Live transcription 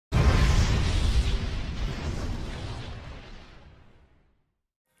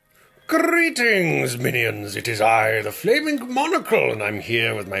Greetings, minions. It is I, the Flaming Monocle, and I'm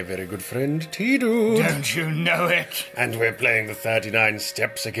here with my very good friend, T-Dude. Don't you know it? And we're playing the 39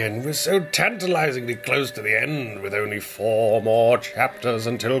 steps again. We're so tantalizingly close to the end, with only 4 more chapters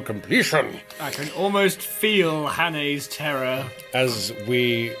until completion. I can almost feel Hannay's terror. As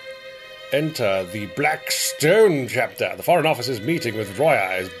we enter the Black Stone chapter, the Foreign Office's meeting with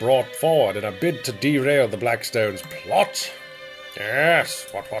Roya is brought forward in a bid to derail the Black Stone's plot. Yes,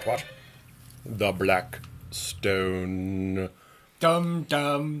 what? The Black Stone. Dum,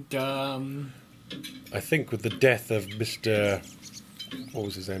 dum, dum. I think with the death of Mr... what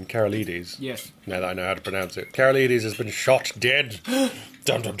was his name? Karalides. Yes. Now that I know how to pronounce it. Karalides has been shot dead.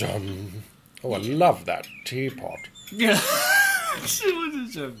 Dum, dum, dum. Oh, I love that teapot. Yeah.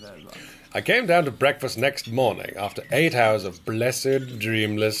 I came down to breakfast next morning after 8 hours of blessed,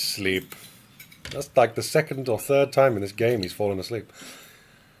 dreamless sleep. That's like the second or third time in this game he's fallen asleep.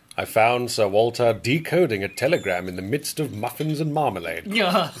 I found Sir Walter decoding a telegram in the midst of muffins and marmalade.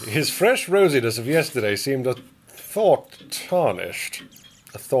 Yeah. His fresh rosiness of yesterday seemed a thought tarnished.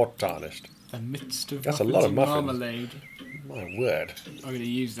 The midst of That's a muffins lot of and muffins. marmalade. My word. I'm going to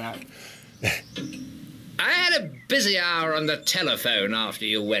use that. I had a busy hour on the telephone after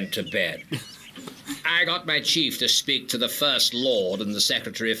you went to bed. I got my chief to speak to the First Lord and the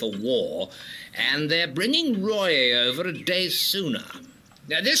Secretary for War, and they're bringing Roy over a day sooner.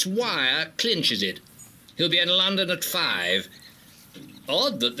 Now, this wire clinches it. He'll be in London at 5.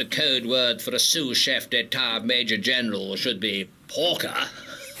 Odd that the code word for a sous chef d'etat major general should be porker.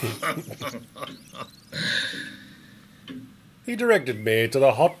 He directed me to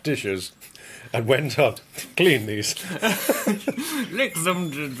the hot dishes and went on, clean these. Lick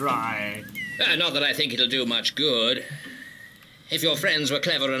them to dry. Not that I think it'll do much good. If your friends were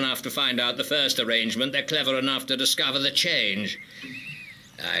clever enough to find out the first arrangement, they're clever enough to discover the change.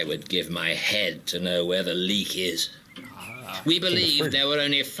 I would give my head to know where the leak is. We believed there were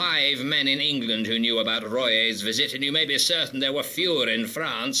only 5 men in England who knew about Roy's visit, and you may be certain there were fewer in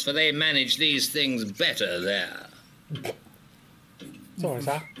France, for they manage these things better there. Sorry,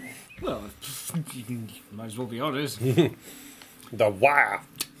 sir. Well, might as well be honest. The Wire,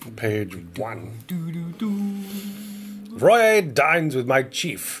 page 1. Roy dines with my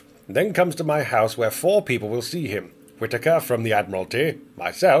chief, then comes to my house where 4 people will see him. Whittaker from the Admiralty,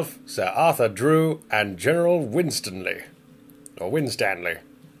 myself, Sir Arthur Drew, and General Winstanley. Or Winstanley.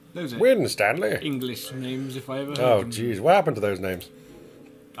 Those are Winstanley? English names, if I ever heard Oh, them. jeez, what happened to those names?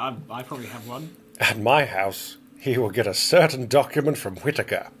 I probably have one. At my house, he will get a certain document from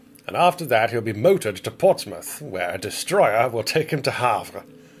Whittaker, and after that he'll be motored to Portsmouth, where a destroyer will take him to Havre.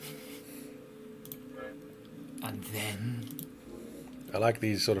 And then... I like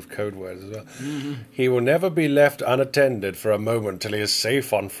these sort of code words as well. Mm-hmm. He will never be left unattended for a moment till he is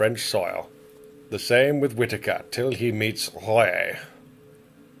safe on French soil. The same with Whittaker, till he meets Roy.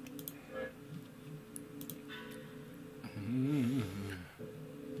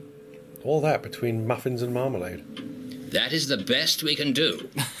 All that between muffins and marmalade. That is the best we can do.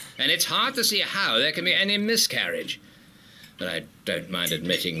 And it's hard to see how there can be any miscarriage. But I don't mind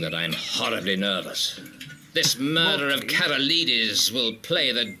admitting that I'm horribly nervous. This murder of Karalides will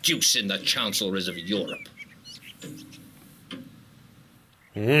play the deuce in the chancelleries of Europe.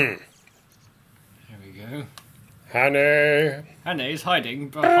 There we go. Hannay! Hannay's hiding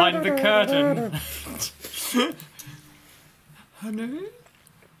behind the curtain. Hannay?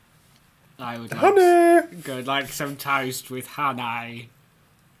 I would like some toast with Hannay.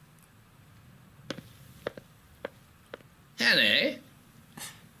 Hannay,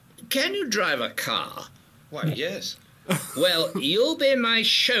 can you drive a car? Why, yes. Well, you'll be my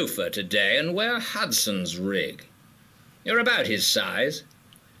chauffeur today and wear Hudson's rig. You're about his size.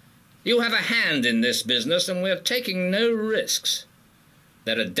 You have a hand in this business and we're taking no risks.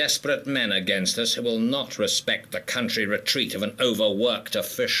 There are desperate men against us who will not respect the country retreat of an overworked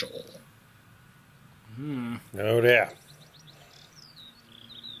official. Oh dear.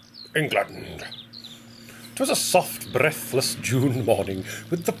 England. 'Twas a soft, breathless June morning,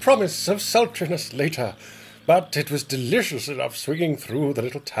 with the promise of sultriness later, but it was delicious enough swinging through the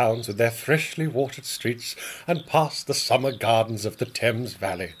little towns with their freshly watered streets and past the summer gardens of the Thames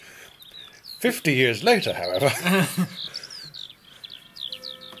Valley. 50 years later, however,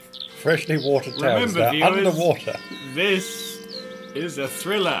 freshly watered towns, Remember, they're viewers, underwater. This is a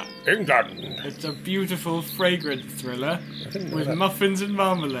thriller. England! It's a beautiful, fragrant thriller didn't know with that. muffins and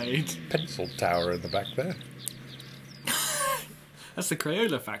marmalade. Pencil tower in the back there. That's the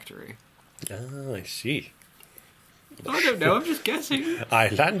Crayola factory. Ah, I see. I don't know, I'm just guessing. I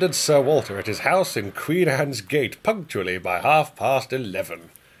landed Sir Walter at his house in Queen Anne's Gate punctually by 11:30.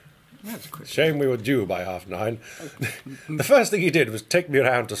 That's quick. Shame we were due by 9:30. The first thing he did was take me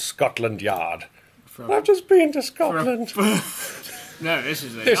around to Scotland Yard. I've just been to Scotland. No, this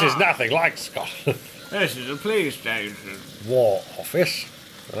is This is nothing like Scotland. This is a police station. War Office.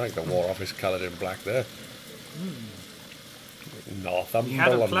 I like the War Office coloured in black there. He Northumberland.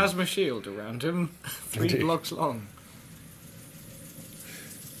 had a plasma shield around him, 3 Indeed. blocks long.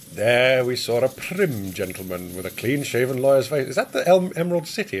 There we saw a prim gentleman with a clean-shaven lawyer's face. Is that the Emerald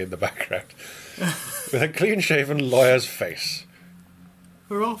City in the background? With a clean-shaven lawyer's face.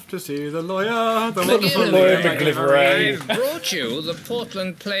 We're off to see the lawyer, the Look wonderful in lawyer there. McGliveray. I've brought you the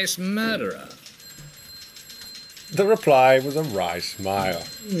Portland Place murderer. The reply was a wry smile.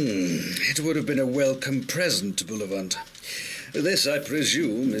 It would have been a welcome present to Bullivant. This, I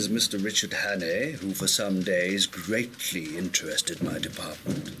presume, is Mr. Richard Hannay, who for some days greatly interested my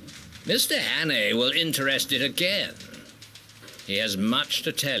department. Mr. Hannay will interest it again. He has much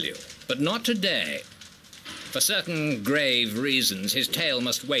to tell you, but not today. For certain grave reasons, his tale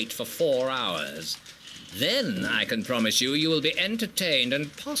must wait for 4 hours. Then, I can promise you, you will be entertained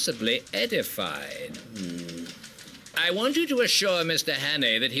and possibly edified. I want you to assure Mr.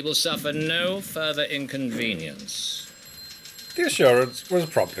 Hannay that he will suffer no further inconvenience. The assurance was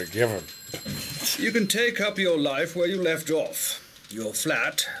promptly given. You can take up your life where you left off. Your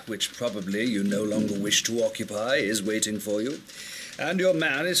flat, which probably you no longer wish to occupy, is waiting for you. And your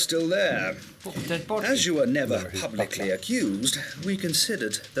man is still there. dead body. As you were never No, he's publicly butler. accused, we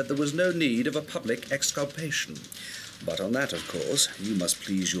considered that there was no need of a public exculpation. But on that, of course, you must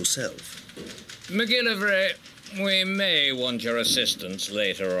please yourself. McGillivray, we may want your assistance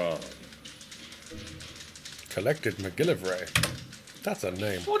later on. Collected McGillivray. That's a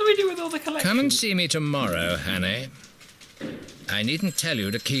name. What do we do with all the collections? Come and see me tomorrow, Hannay. I needn't tell you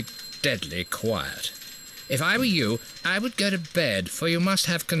to keep deadly quiet. If I were you, I would go to bed, for you must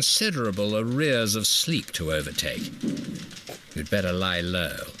have considerable arrears of sleep to overtake. You'd better lie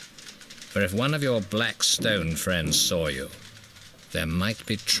low, for if one of your Black Stone friends saw you, there might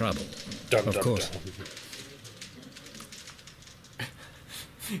be trouble. Dun, Of dun, course. dun.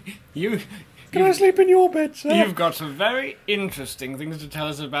 You, Can I sleep in your bed, sir? you've got some very interesting things to tell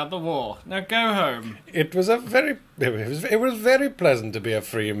us about the war. Now go home. It was very pleasant to be a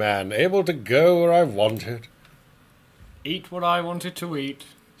free man, able to go where I wanted, Eat what I wanted to eat.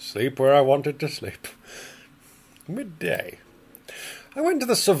 sleep where I wanted to sleep. Midday. I went to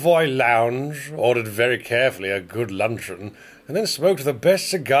the Savoy Lounge, ordered very carefully a good luncheon, and then smoked the best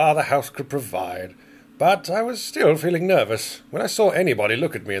cigar the house could provide. But I was still feeling nervous. When I saw anybody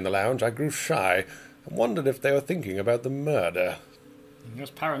look at me in the lounge, I grew shy and wondered if they were thinking about the murder.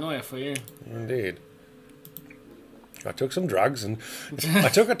 That's paranoia for you. Indeed. I took some drugs and I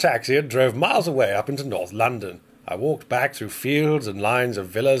took a taxi and drove miles away up into North London. I walked back through fields and lines of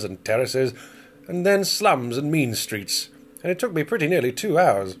villas and terraces, and then slums and mean streets, and it took me pretty nearly 2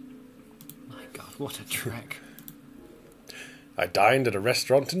 hours. My God, what a trek. I dined at a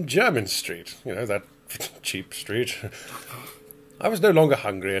restaurant in Jermyn Street, that cheap street. I was no longer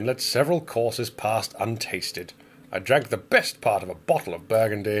hungry and let several courses pass untasted. I drank the best part of a bottle of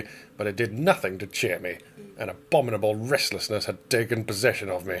Burgundy, but it did nothing to cheer me. An abominable restlessness had taken possession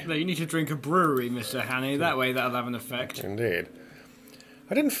of me. No, you need to drink a brewery, Mr. Hannay. That way that'll have an effect. Indeed.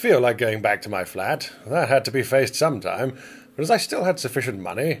 I didn't feel like going back to my flat. That had to be faced sometime. But as I still had sufficient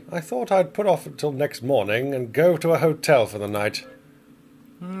money, I thought I'd put off until next morning and go to a hotel for the night.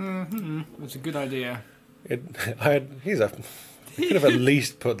 That's a good idea. He could have at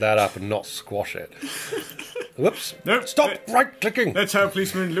least put that up and not squash it. Whoops. No, Stop right-clicking. That's how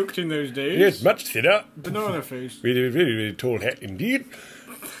policemen looked in those days. Yes, much thinner. Banana face. Really, really, really tall hat indeed.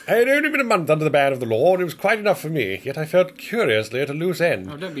 I had only been a month under the ban of the law, and it was quite enough for me, yet I felt curiously at a loose end.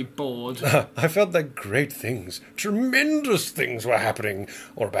 Oh, don't be bored. I felt that great things, tremendous things were happening,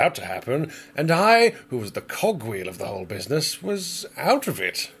 or about to happen, and I, who was the cogwheel of the whole business, was out of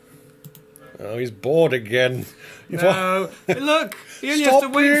it. Oh, he's bored again. No. Look, he only has to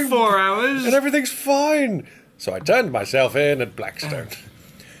Stop wait being- 4 hours. And everything's fine. So I turned myself in at Blackstone.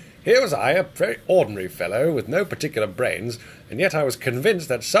 Here was I, a very ordinary fellow with no particular brains, and yet I was convinced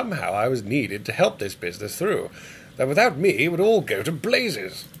that somehow I was needed to help this business through, that without me it would all go to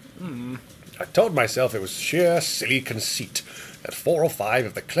blazes. I told myself it was sheer silly conceit, that 4 or 5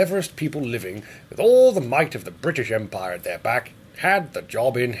 of the cleverest people living, with all the might of the British Empire at their back, had the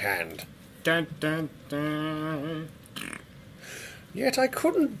job in hand. Dun, dun, dun. Yet I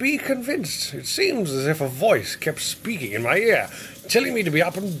couldn't be convinced. It seems as if a voice kept speaking in my ear, telling me to be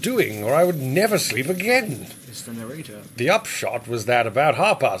up and doing, or I would never sleep again. It's the narrator. The upshot was that about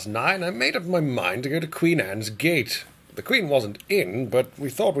 9:30 I made up my mind to go to Queen Anne's Gate. The Queen wasn't in, but we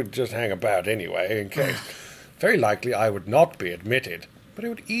thought we'd just hang about anyway, in case. Very likely I would not be admitted, but it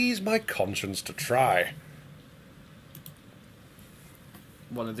would ease my conscience to try.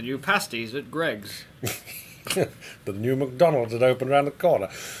 One of the new pasties at Greg's. The new McDonald's had opened round the corner.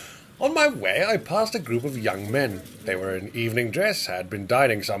 On my way, I passed a group of young men. They were in evening dress, had been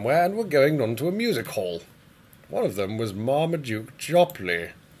dining somewhere, and were going on to a music hall. One of them was Marmaduke Jopley.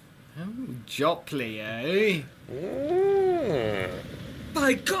 Oh, Jopley, eh?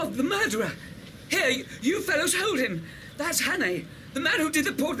 By God, the murderer! Here, you fellows hold him. That's Hannay, the man who did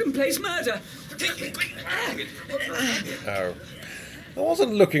the Portland Place murder. Oh. I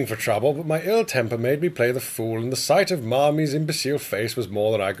wasn't looking for trouble, but my ill temper made me play the fool, and the sight of Marmy's imbecile face was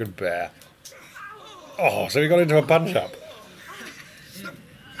more than I could bear. Oh, so we got into a punch-up.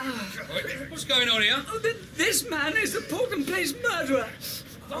 What's going on here? Oh, this man is the Portland Place murderer.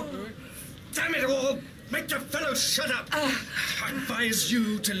 Damn it all! Make the fellow shut up! I advise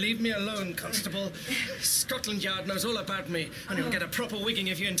you to leave me alone, Constable. Scotland Yard knows all about me, and you'll get a proper wigging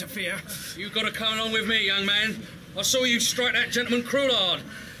if you interfere. You've got to come along with me, young man. I saw you strike that gentleman cruel hard.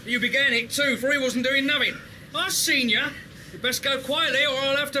 You began it too, for he wasn't doing nothing. I've seen you. You best go quietly, or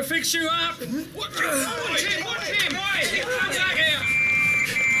I'll have to fix you up. Watch him! Come back here!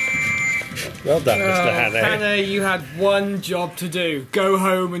 Well done, Mr. Hannay. Hannay, you had one job to do. Go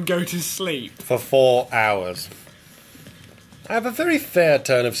home and go to sleep. For 4 hours. I have a very fair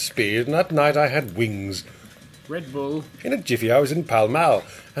turn of speed, and that night I had wings. Red Bull. In a jiffy I was in Pall Mall,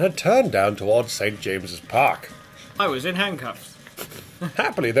 and had turned down towards St. James's Park. I was in handcuffs.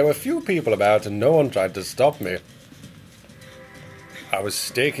 Happily, there were few people about, and no one tried to stop me. I was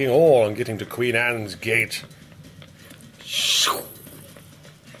staking all on getting to Queen Anne's Gate.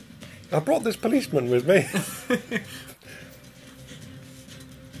 I brought this policeman with me.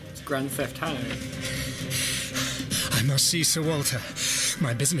 It's Grand Theft Hannay. I must see Sir Walter.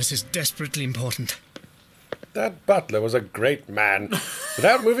 My business is desperately important. That butler was a great man.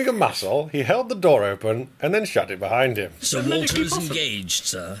 Without moving a muscle, he held the door open and then shut it behind him. Sir Walter is engaged,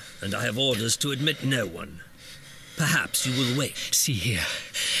 sir, and I have orders to admit no one. Perhaps you will wait. See here.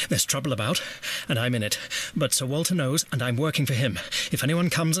 There's trouble about, and I'm in it. But Sir Walter knows, and I'm working for him. If anyone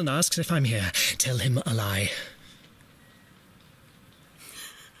comes and asks if I'm here, tell him a lie.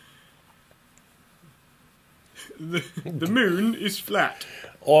 The moon is flat.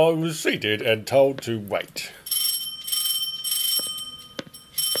 I was seated and told to wait.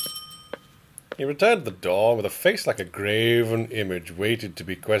 He returned to the door with a face like a graven image, waited to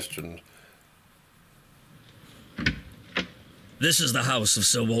be questioned. This is the house of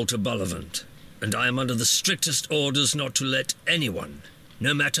Sir Walter Bullivant, and I am under the strictest orders not to let anyone,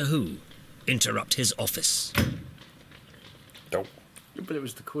 no matter who, interrupt his office. Don't. But it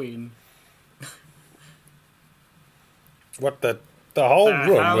was the Queen. What the whole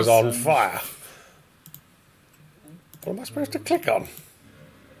room was on and- fire. What am I supposed to click on?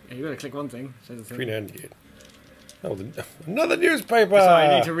 Yeah, you gotta click one thing. Say the thing. Queen Anne Gate. Oh, another newspaper! Sorry,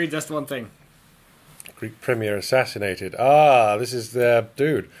 I need to read just one thing. Greek premier assassinated. Ah, this is the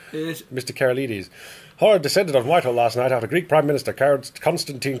dude. Mr. Karolides. Horror descended on Whitehall last night after Greek Prime Minister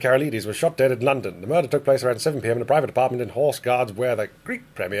Constantine Karolides was shot dead in London. The murder took place around 7 p.m. in a private apartment in Horse Guards where the Greek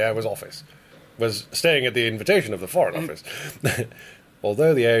premier was staying at the invitation of the Foreign Office.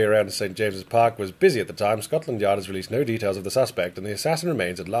 Although the area around St. James's Park was busy at the time, Scotland Yard has released no details of the suspect, and the assassin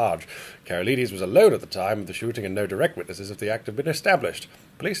remains at large. Karolides was alone at the time of the shooting, and no direct witnesses of the act have been established.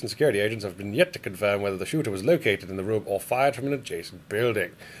 Police and security agents have been yet to confirm whether the shooter was located in the room or fired from an adjacent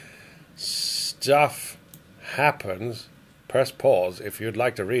building. Stuff happens. Press pause if you'd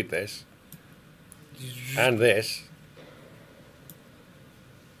like to read this. And this.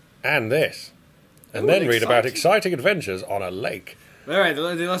 And this. And then read about exciting adventures on a lake. Alright, the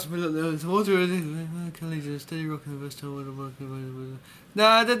last water. Steady rocking the No,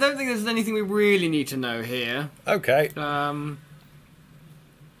 I don't think there's anything we really need to know here. Okay. The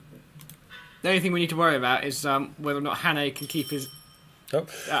only thing we need to worry about is whether or not Hannay can keep his out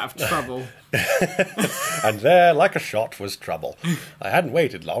of trouble. And there, like a shot, was trouble. I hadn't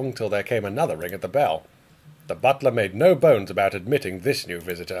waited long till there came another ring at the bell. The butler made no bones about admitting this new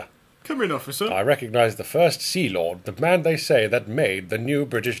visitor. Come in, officer. I recognised the first Sea Lord, the man they say that made the new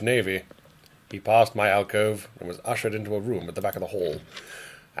British Navy. He passed my alcove and was ushered into a room at the back of the hall.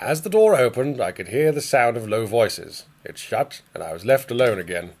 As the door opened, I could hear the sound of low voices. It shut, and I was left alone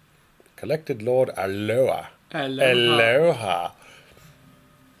again. Collected Lord Aloha. Aloha.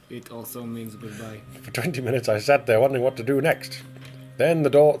 It also means goodbye. For 20 minutes I sat there wondering what to do next. Then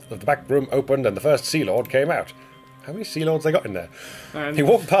the door of the back room opened and the first Sea Lord came out. How many Sea Lords they got in there? He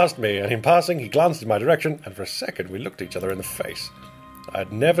walked past me, and in passing, he glanced in my direction, and for a second we looked each other in the face. I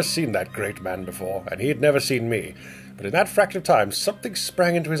had never seen that great man before, and he had never seen me. But in that fraction of time, something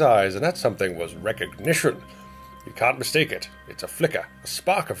sprang into his eyes, and that something was recognition. You can't mistake it. It's a flicker, a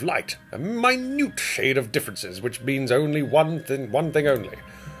spark of light, a minute shade of differences, which means only one thing only.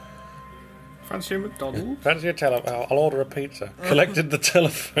 Fancy a McDonald's? Fancy a telephone? I'll order a pizza. Collected the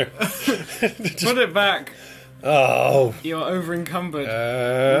telephone. Put it back. Oh. You're over encumbered.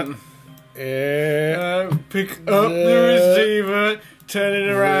 Pick up the receiver, turn it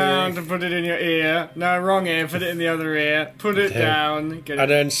around and put it in your ear. No, wrong ear, put it in the other ear. Put it down. Get it.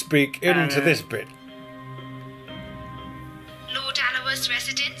 And then speak into this bit. Lord Allowa's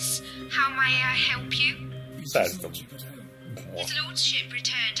residence, how may I help you? That's the... His lordship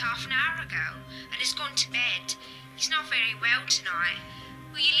returned half an hour ago and has gone to bed. He's not very well tonight.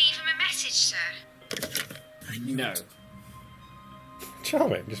 Will you leave him a message, sir? No.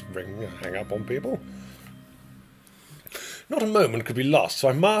 Charming, just hang up on people. Not a moment could be lost, so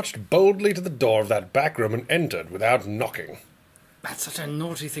I marched boldly to the door of that back room and entered without knocking. That's such a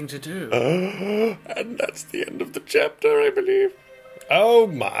naughty thing to do. And that's the end of the chapter, I believe. Oh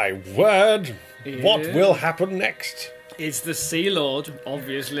my word! Yeah. What will happen next? It's the Sea Lord,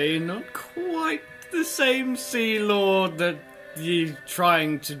 obviously, not quite the same Sea Lord that you're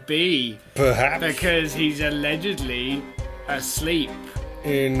trying to be. Perhaps. Because he's allegedly asleep.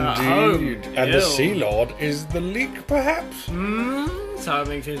 Indeed. And the Sea Lord is the leak, perhaps?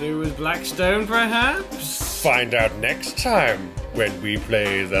 Something to do with Blackstone, perhaps? Find out next time when we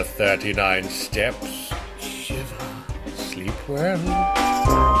play the 39 Steps. Shiver. Sleep well.